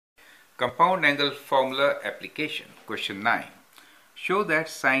Compound angle formula application. Question 9. Show that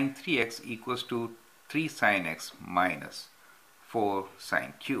sine 3x equals to 3 sine x minus 4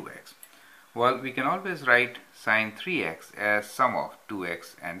 sine cube x. Well, we can always write sine 3x as sum of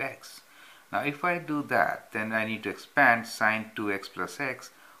 2x and x. Now if I do that, then I need to expand sine 2x plus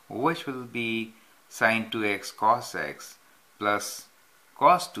x, which will be sine 2x cos x plus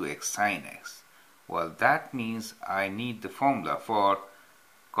cos 2x sine x. Well, that means I need the formula for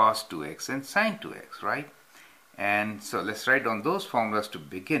cos 2x and sine 2x, right? And so let's write down those formulas to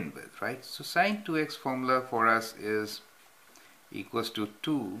begin with, right? So sine 2x formula for us is equals to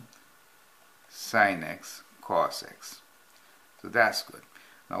 2 sine x cos x. So that's good.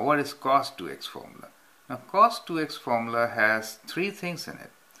 Now what is cos 2x formula? Now cos 2x formula has three things in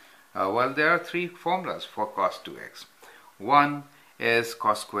it. Well, there are three formulas for cos 2x. One is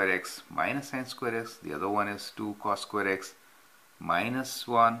cos square x minus sine square x. The other one is 2 cos square x minus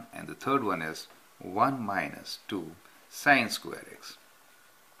 1, and the third one is 1 minus 2 sine square x.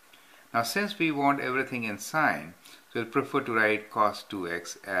 Now since we want everything in sine, so we'll prefer to write cos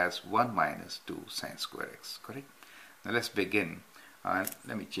 2x as 1 minus 2 sine square x, correct? Now let's begin.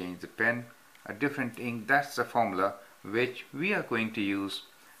 Let me change the pen, a different ink. That's the formula which we are going to use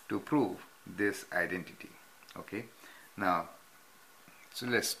to prove this identity, okay? Now, so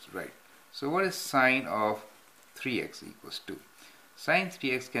let's write. So what is sine of 3x equals 2? Sine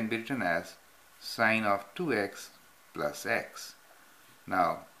 3x can be written as sine of 2x plus x.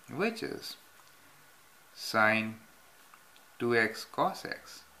 Now, which is sine 2x cos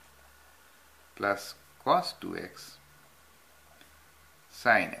x plus cos 2x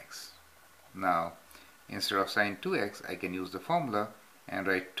sine x. Now, instead of sine 2x, I can use the formula and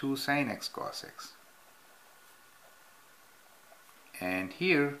write 2 sine x cos x. And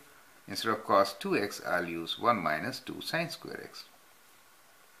here, instead of cos 2x, I'll use 1 minus 2 sine square x.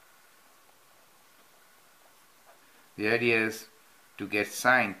 The idea is to get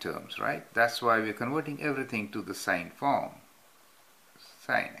sine terms, right? That's why we're converting everything to the sine form,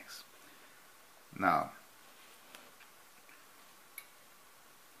 sine x. Now,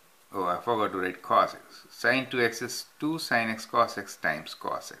 oh, I forgot to write cos x. Sine 2x is 2 sine x cos x times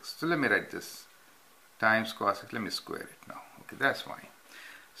cos x. So let me write this times cos x. Let me square it now. Okay, that's fine.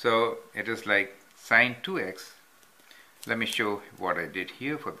 So it is like sine 2x. Let me show what I did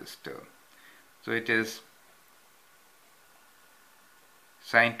here for this term. So it is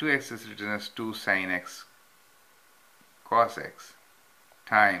sine 2x is written as 2 sine x cos x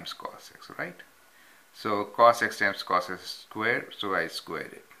times cos x, right? So cos x times cos x squared, so I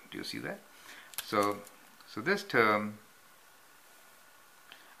squared it. Do you see that? So this term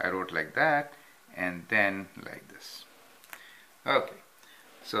I wrote like that and then like this. Okay,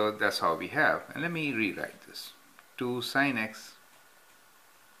 so that's how we have. And let me rewrite this. 2 sine x,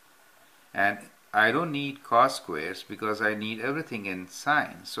 and I don't need cos squares because I need everything in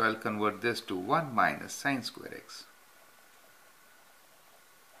sine, so I'll convert this to 1 minus sine square x.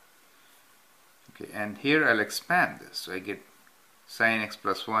 Okay, and here I'll expand this, so I get sine x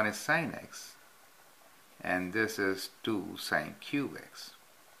plus 1 is sine x, and this is 2 sine cube x.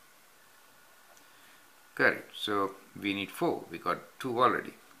 Correct, so we need 4, we got 2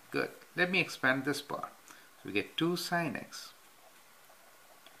 already. Good, let me expand this part. So we get 2 sine x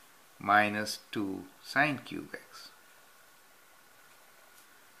minus 2 sine cube x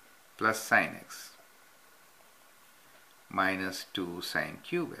plus sine x minus 2 sine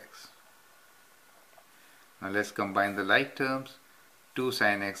cube x. Now let's combine the like terms. 2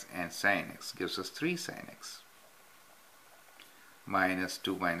 sine x and sine x gives us 3 sine x. Minus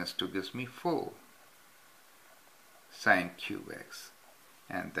 2 gives me 4 sine cube x.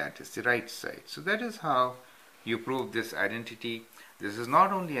 And that is the right side. So that is how you prove this identity. This is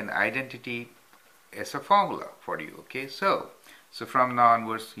not only an identity, it's a formula for you, okay? So from now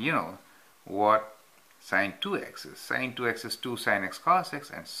onwards, you know what sine 2x is. Sine 2x is 2 sine x cos x,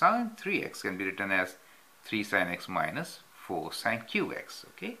 and sine 3x can be written as 3 sine x minus 4 sine cube x,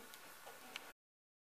 okay?